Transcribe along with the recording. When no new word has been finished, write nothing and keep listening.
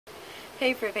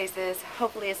Hey Fruit Faces,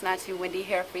 hopefully it's not too windy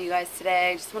here for you guys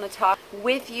today. I just want to talk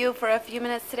with you for a few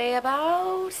minutes today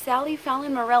about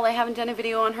Fallon Morell. I haven't done a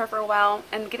video on her for a while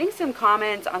and getting some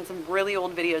comments on some really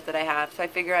old videos that I have, so I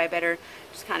figure I better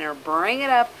just kind of bring it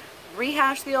up,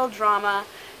 rehash the old drama,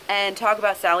 and talk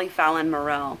about Fallon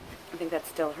Morell. I think that's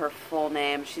still her full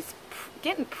name. She's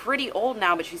getting pretty old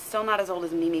now, but she's still not as old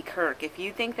as Mimi Kirk. If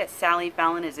you think that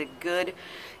Fallon is a good,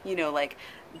 like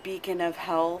beacon of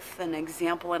health and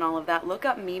example and all of that, look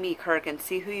up Mimi Kirk and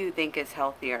see who you think is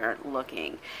healthier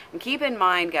looking. And keep in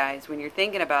mind, guys, when you're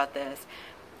thinking about this,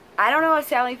 I don't know if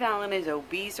Fallon is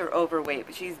obese or overweight,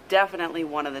 but she's definitely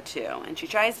one of the two. And she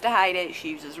tries to hide it. She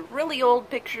uses really old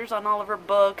pictures on all of her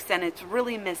books, and it's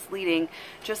really misleading,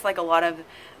 just like a lot of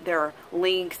their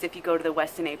links. If you go to the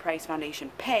Weston A. Price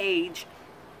Foundation page,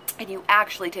 and you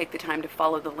actually take the time to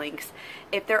follow the links,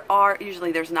 if there are,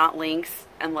 usually there's not links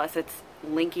unless it's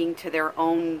linking to their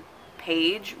own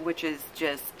page, which is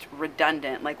just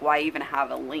redundant. Like, why even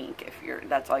have a link if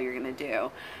that's all you're gonna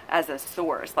do as a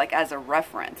source, like as a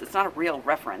reference? It's not a real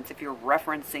reference if you're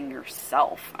referencing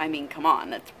yourself. I mean, come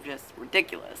on, that's just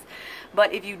ridiculous.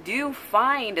 But if you do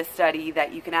find a study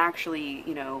that you can actually,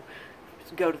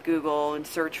 go to Google and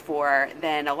search for,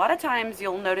 then a lot of times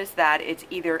you'll notice that it's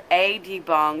either A,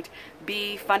 debunked,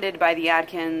 B, funded by the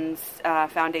Atkins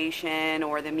Foundation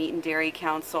or the Meat and Dairy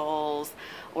Councils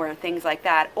or things like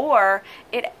that, or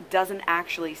it doesn't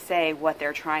actually say what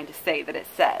they're trying to say that it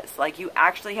says. Like, you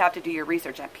actually have to do your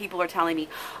research. And people are telling me,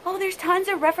 oh, there's tons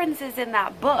of references in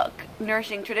that book,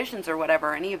 Nourishing Traditions or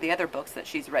whatever, any of the other books that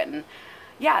she's written.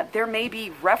 Yeah, there may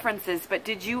be references, but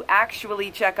did you actually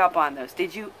check up on those?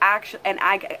 Did you actually, and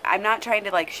I'm not trying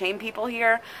to like shame people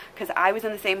here, because I was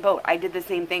in the same boat. I did the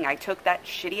same thing. I took that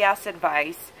shitty ass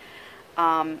advice,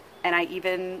 and I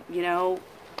even,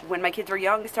 when my kids were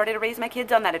young, started to raise my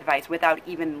kids on that advice without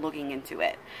even looking into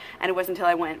it. And it wasn't until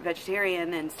I went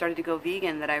vegetarian and started to go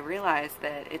vegan that I realized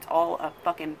that it's all a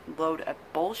fucking load of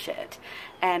bullshit.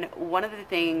 And one of the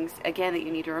things, again, that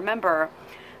you need to remember,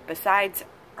 besides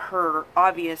her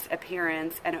obvious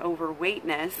appearance and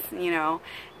overweightness,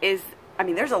 is,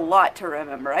 there's a lot to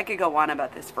remember. I could go on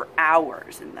about this for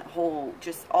hours, and the whole,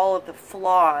 just all of the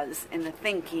flaws in the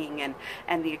thinking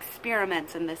and the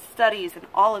experiments and the studies and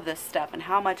all of this stuff and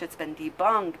how much it's been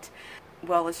debunked.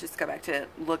 Well, let's just go back to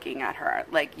looking at her.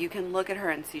 Like, you can look at her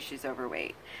and see she's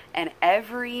overweight, and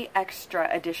every extra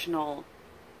additional,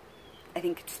 I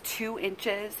think it's 2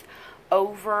 inches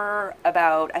over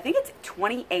about, I think it's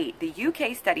 28. The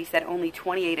UK study said only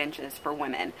 28 inches for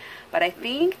women. But I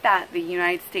think that the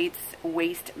United States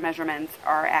waist measurements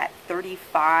are at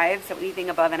 35. So anything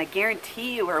above, and I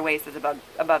guarantee you her waist is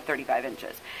above 35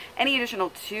 inches. Any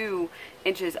additional 2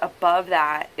 inches above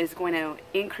that is going to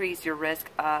increase your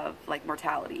risk of like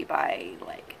mortality by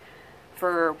like,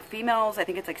 for females, I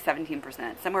think it's like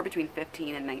 17%, somewhere between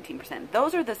 15 and 19%.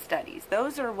 Those are the studies.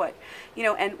 Those are what,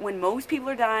 and when most people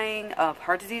are dying of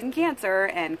heart disease and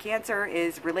cancer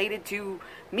is related to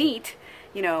meat,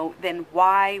 then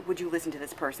why would you listen to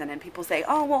this person? And people say,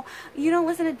 oh, well, you don't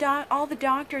listen to all the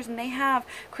doctors and they have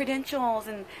credentials,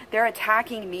 and they're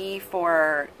attacking me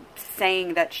for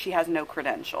saying that she has no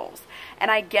credentials. And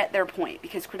I get their point,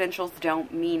 because credentials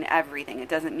don't mean everything. It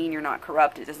doesn't mean you're not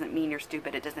corrupt. It doesn't mean you're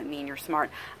stupid. It doesn't mean you're smart.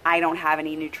 I don't have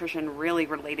any nutrition really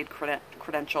related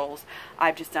credentials.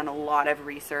 I've just done a lot of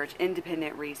research,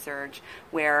 independent research,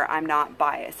 where I'm not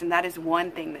biased. And that is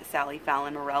one thing that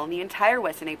Fallon Morell and the entire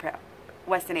Weston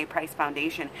A. Price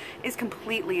Foundation is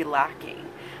completely lacking.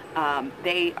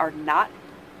 They are not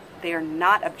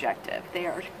objective. They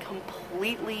are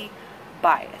completely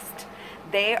biased.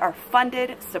 They are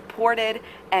funded, supported,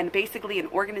 and basically an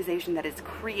organization that is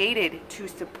created to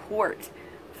support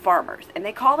farmers. And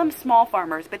they call them small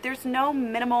farmers, but there's no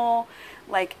minimal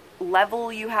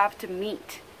level you have to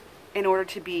meet in order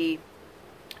to be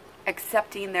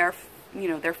accepting their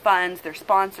funds, their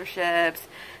sponsorships,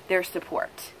 their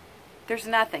support. There's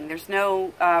nothing. There's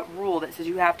no rule that says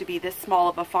you have to be this small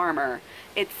of a farmer.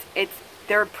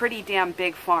 They're pretty damn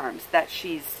big farms that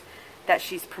she's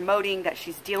promoting, that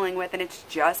she's dealing with, and it's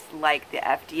just like the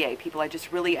FDA. People, I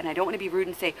don't want to be rude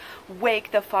and say,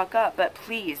 wake the fuck up, but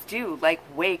please do,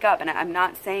 wake up. And I'm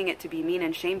not saying it to be mean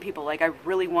and shame people. I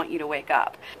really want you to wake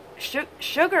up.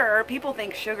 Sugar, people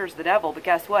think sugar's the devil, but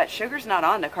guess what? Sugar's not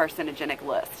on the carcinogenic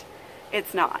list.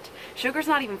 It's not. Sugar's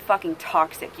not even fucking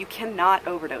toxic. You cannot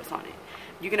overdose on it.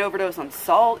 You can overdose on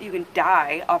salt. You can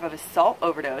die off of a salt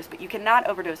overdose, but you cannot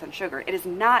overdose on sugar. It is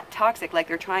not toxic like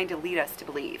they're trying to lead us to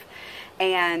believe.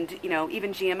 And,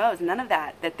 even GMOs, none of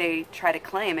that they try to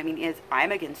claim.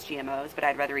 I'm against GMOs, but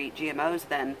I'd rather eat GMOs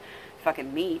than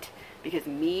fucking meat, because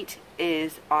meat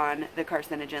is on the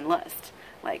carcinogen list.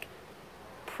 Like,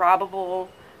 probable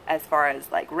as far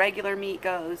as like regular meat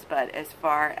goes, but as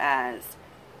far as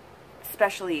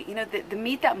especially, you know, the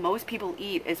meat that most people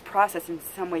eat is processed in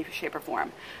some way, shape, or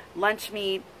form. Lunch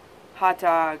meat, hot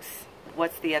dogs,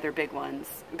 what's the other big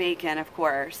ones? Bacon, of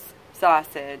course,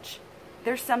 sausage.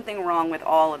 There's something wrong with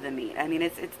all of the meat. I mean,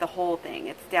 it's the whole thing.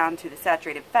 It's down to the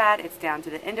saturated fat, it's down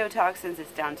to the endotoxins,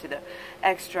 it's down to the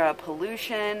extra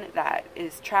pollution that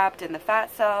is trapped in the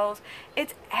fat cells.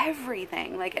 It's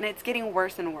everything. Like, and it's getting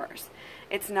worse and worse.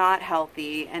 It's not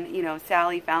healthy. And, you know,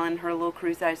 Sally Fallon, her little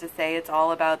cruise tries to say it's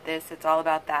all about this, it's all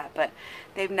about that, but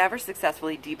they've never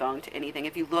successfully debunked anything.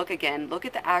 If you look again, look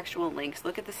at the actual links,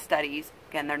 look at the studies.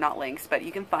 Again, they're not links, but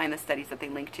you can find the studies that they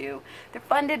link to. They're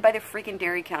funded by the freaking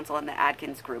Dairy Council and the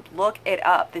Atkins Group. Look it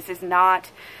up. This is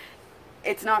not,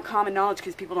 it's not common knowledge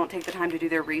because people don't take the time to do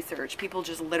their research. People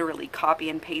just literally copy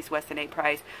and paste Weston A.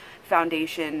 Price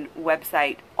Foundation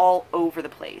website all over the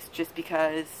place just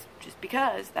because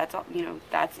that's all, you know,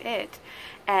 that's it.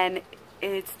 And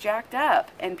it's jacked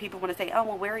up, and people want to say, oh,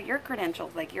 well, where are your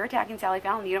credentials? Like, you're attacking Sally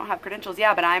Fallon, you don't have credentials.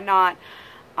 Yeah, but I'm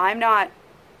not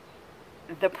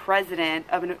the president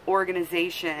of an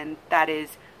organization that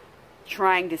is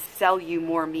trying to sell you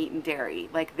more meat and dairy.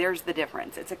 Like, there's the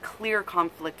difference. It's a clear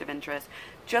conflict of interest,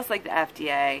 just like the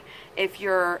FDA. If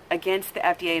you're against the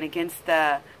FDA and against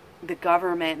the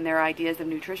government and their ideas of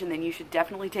nutrition, then you should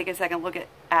definitely take a second look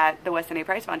at the Weston A.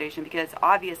 Price Foundation, because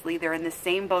obviously they're in the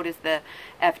same boat as the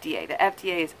FDA. The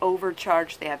FDA is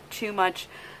overcharged. They have too much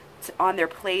on their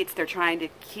plates. They're trying to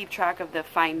keep track of the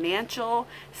financial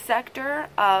sector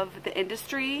of the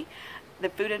industry, the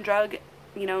food and drug,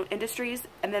 you know, industries,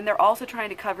 and then they're also trying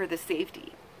to cover the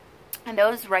safety. And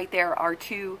those right there are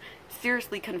two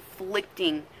seriously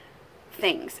conflicting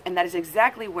things, and that is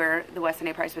exactly where the Weston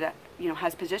A. Price, you know,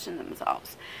 has positioned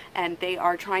themselves. And they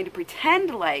are trying to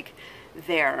pretend like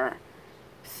they're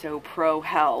so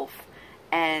pro-health,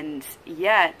 and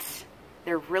yet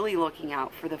they're really looking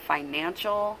out for the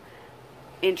financial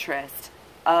interest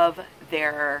of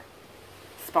their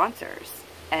sponsors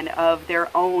and of their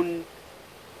own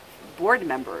board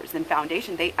members and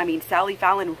foundation. I mean, Sally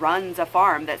Fallon runs a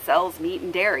farm that sells meat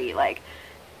and dairy. Like,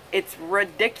 it's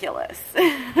ridiculous.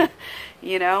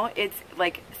 You know, it's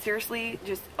like, seriously,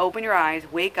 just open your eyes,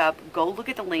 wake up, go look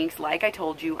at the links. Like I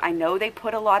told you, I know they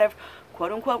put a lot of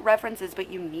quote unquote references, but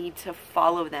you need to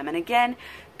follow them. And again,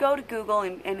 go to Google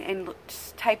and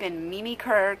just type in Mimi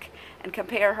Kirk and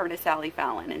compare her to Sally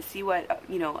Fallon and see what,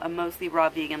 you know, a mostly raw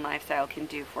vegan lifestyle can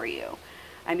do for you.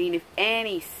 I mean, if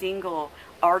any single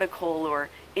article or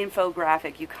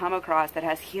infographic you come across that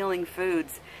has healing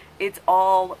foods, it's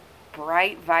all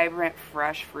bright, vibrant,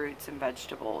 fresh fruits and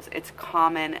vegetables. It's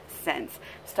common sense.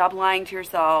 Stop lying to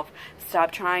yourself.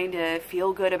 Stop trying to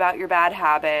feel good about your bad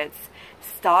habits.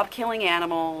 Stop killing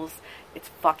animals. It's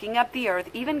fucking up the earth.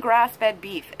 Even grass-fed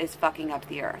beef is fucking up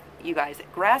the earth. You guys,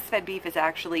 grass-fed beef is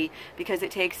actually, because it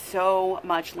takes so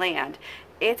much land,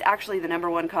 it's actually the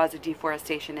 #1 cause of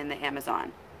deforestation in the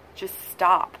Amazon. Just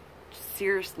stop.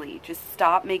 Seriously, just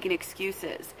stop making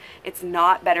excuses. It's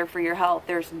not better for your health.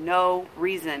 There's no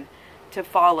reason to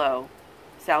follow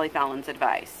Sally Fallon's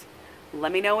advice.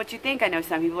 Let me know what you think. I know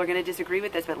some people are going to disagree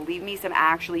with this, but leave me some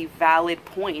actually valid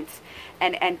points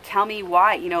and tell me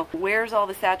why. You know, where's all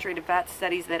the saturated fat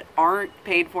studies that aren't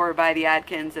paid for by the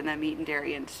Atkins and the meat and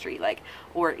dairy industry, like,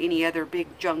 or any other big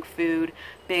junk food,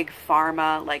 big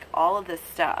pharma, like all of this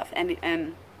stuff.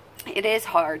 And it is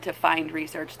hard to find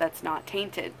research that's not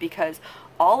tainted, because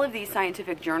all of these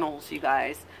scientific journals, you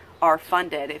guys, are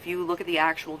funded. If you look at the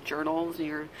actual journals,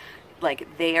 you're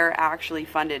like, they are actually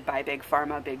funded by big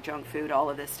pharma, big junk food, all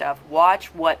of this stuff.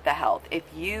 Watch What the Health. If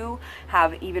you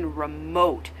have even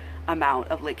remote amount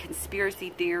of like conspiracy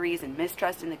theories and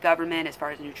mistrust in the government as far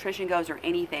as nutrition goes or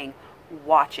anything,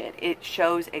 watch it. It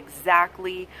shows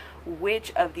exactly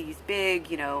which of these big,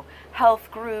 you know,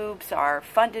 health groups are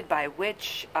funded by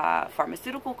which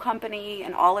pharmaceutical company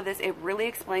and all of this. It really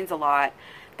explains a lot.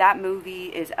 That movie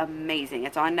is amazing.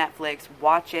 It's on Netflix.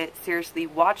 Watch it. Seriously,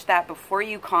 watch that before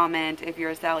you comment if you're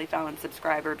a Sally Fallon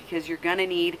subscriber, because you're going to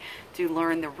need to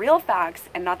learn the real facts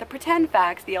and not the pretend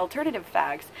facts, the alternative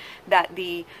facts that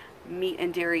the meat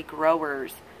and dairy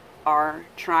growers are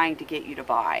trying to get you to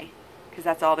buy. Because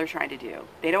that's all they're trying to do.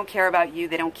 They don't care about you.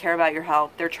 They don't care about your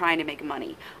health. They're trying to make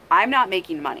money. I'm not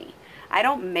making money. I've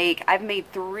made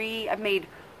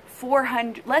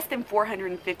less than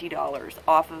 $450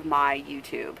 off of my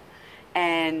YouTube.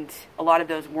 and a lot of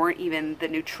those weren't even the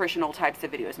nutritional types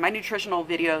of videos. My nutritional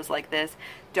videos like this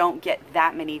don't get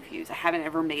that many views. I haven't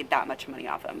ever made that much money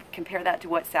off them. Compare that to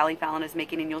what Sally Fallon is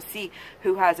making, and you'll see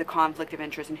who has a conflict of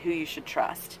interest and who you should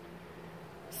trust.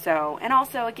 So, and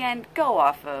also, again, go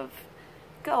off of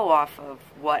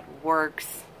what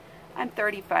works. I'm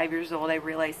 35 years old. I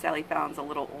realize Sally Fallon's a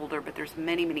little older, but there's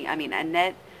many, I mean,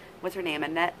 Annette, what's her name?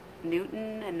 Annette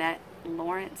Newton, Annette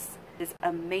Lawrence is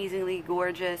amazingly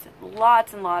gorgeous.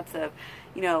 Lots and lots of,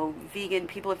 you know, vegan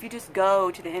people. If you just go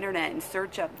to the internet and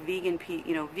search up vegan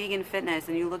fitness,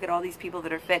 and you look at all these people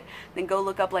that are fit, then go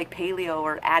look up like Paleo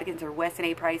or Atkins or Weston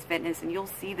A. Price Fitness, and you'll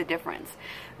see the difference.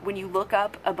 When you look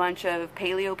up a bunch of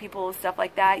paleo people, stuff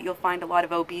like that, you'll find a lot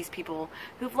of obese people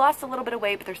who've lost a little bit of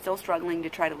weight, but they're still struggling to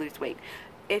try to lose weight.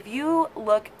 If you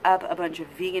look up a bunch of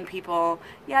vegan people,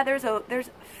 yeah, there's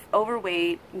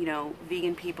overweight, you know,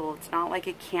 vegan people. It's not like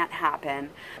it can't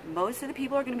happen. Most of the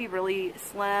people are going to be really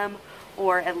slim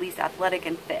or at least athletic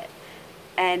and fit.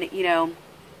 And, you know,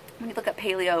 when you look at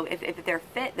paleo, if they're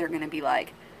fit, they're going to be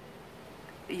like,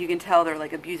 you can tell they're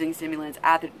like abusing stimulants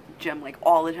at the gym like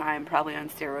all the time, probably on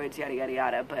steroids, yada, yada,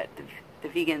 yada. But the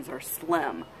vegans are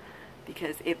slim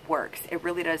because it works. It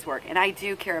really does work. And I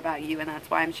do care about you, and that's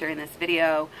why I'm sharing this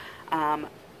video. You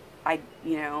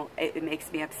know, it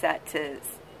makes me upset to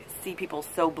see people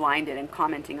so blinded and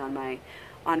commenting on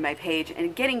my page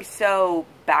and getting so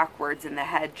backwards in the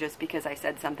head just because I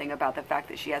said something about the fact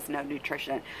that she has no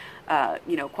nutrition,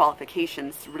 you know,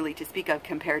 qualifications really to speak of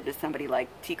compared to somebody like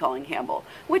T. Colin Campbell,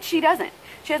 which she doesn't.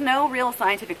 She has no real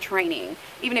scientific training,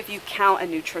 even if you count a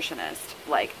nutritionist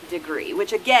like degree,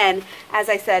 which again, as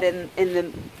I said in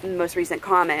the most recent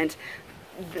comment,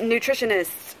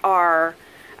 nutritionists are,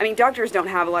 I mean, doctors don't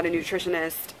have a lot of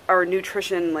nutritionists or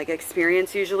nutrition like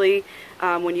experience usually.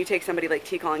 When you take somebody like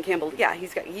T. Colin Campbell, yeah,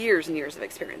 he's got years and years of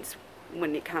experience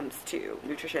when it comes to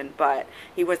nutrition, but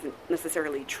he wasn't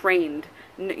necessarily trained.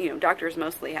 You know, doctors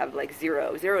mostly have like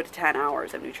 0 to 10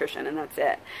 hours of nutrition, and that's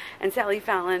it. And Sally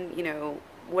Fallon, you know,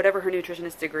 whatever her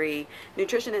nutritionist degree,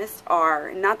 nutritionists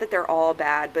are, not that they're all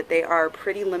bad, but they are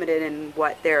pretty limited in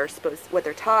what they're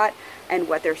taught and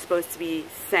what they're supposed to be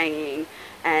saying.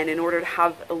 And in order to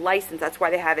have a license, that's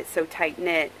why they have it so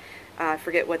tight-knit. I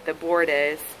forget what the board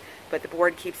is, but the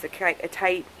board keeps a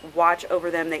tight watch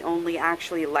over them. They only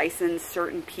actually license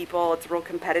certain people. It's real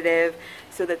competitive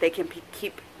so that they can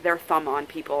keep their thumb on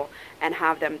people and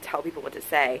have them tell people what to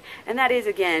say. And that is,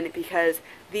 again, because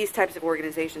these types of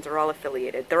organizations are all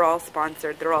affiliated. They're all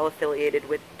sponsored. They're all affiliated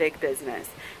with big business.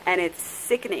 And it's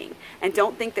sickening. And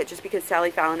don't think that just because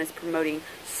Sally Fallon is promoting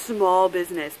small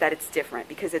business that it's different,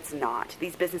 because it's not.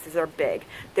 These businesses are big.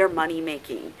 They're money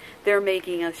making. They're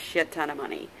making a shit ton of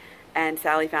money. And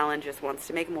Sally Fallon just wants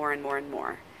to make more and more and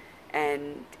more.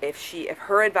 And if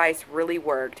her advice really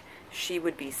worked, she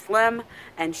would be slim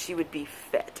and she would be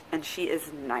fit, and she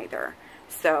is neither.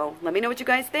 So let me know what you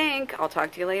guys think. I'll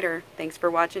talk to you later. Thanks for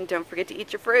watching. Don't forget to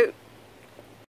eat your fruit.